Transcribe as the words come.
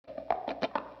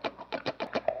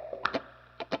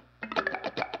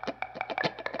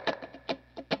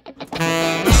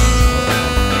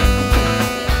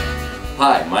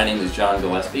my name is Jon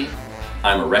Gillespie.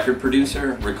 I'm a record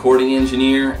producer, recording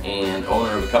engineer, and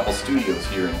owner of a couple studios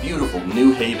here in beautiful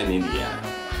New Haven, Indiana.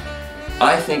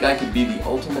 I think I could be the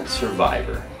ultimate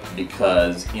survivor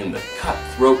because in the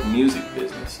cutthroat music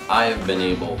business, I have been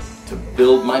able to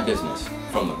build my business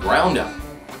from the ground up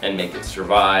and make it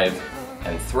survive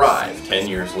and thrive 10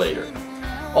 years later.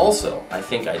 Also, I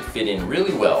think I'd fit in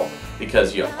really well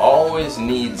because you always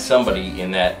need somebody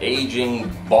in that aging,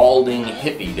 balding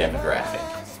hippie demographic.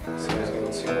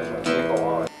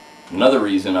 Another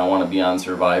reason I want to be on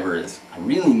Survivor is I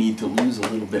really need to lose a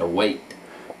little bit of weight.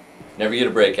 Never get a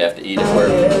break after eating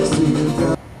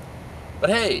work.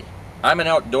 But hey, I'm an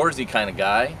outdoorsy kind of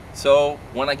guy, so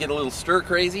when I get a little stir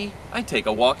crazy, I take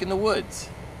a walk in the woods.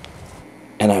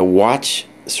 And I watch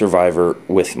Survivor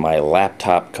with my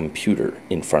laptop computer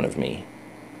in front of me.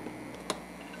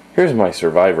 Here's my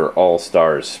Survivor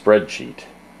All-Stars spreadsheet,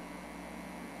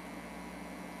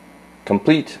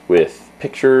 complete with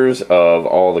pictures of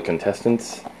all the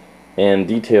contestants and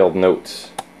detailed notes.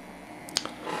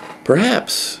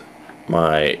 Perhaps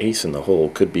my ace in the hole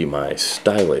could be my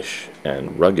stylish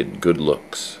and rugged good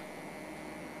looks.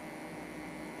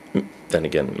 Then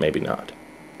again, maybe not.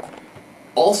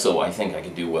 Also, I think I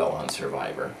could do well on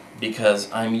Survivor because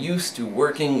I'm used to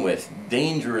working with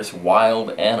dangerous wild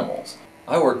animals.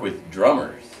 I work with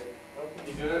drummers.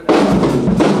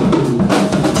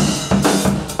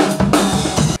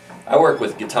 I work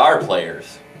with guitar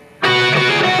players.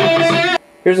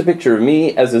 Here's a picture of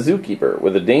me as a zookeeper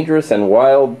with a dangerous and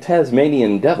wild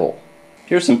Tasmanian devil.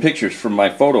 Here's some pictures from my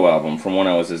photo album from when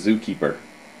I was a zookeeper.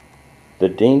 The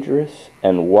dangerous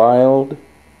and wild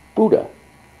Buddha.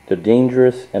 The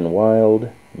dangerous and wild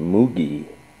Moogie.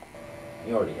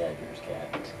 You already had yours,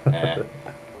 cat.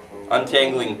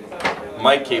 Untangling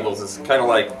mic cables is kind of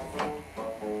like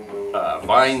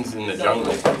vines in the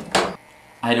jungle.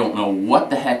 I don't know what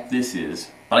the heck this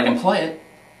is, but I can play it.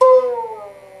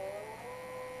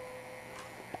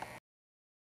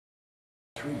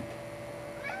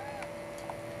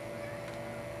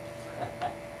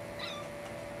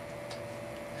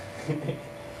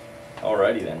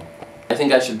 Alrighty then. I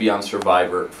think I should be on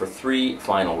Survivor for 3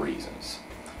 final reasons.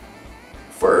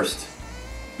 First,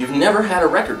 you've never had a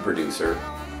record producer.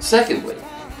 Secondly,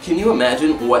 can you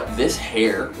imagine what this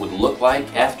hair would look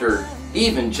like after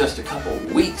even just a couple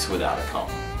weeks without a comb?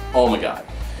 Oh my God.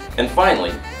 And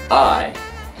finally, I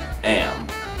am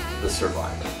the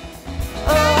survivor.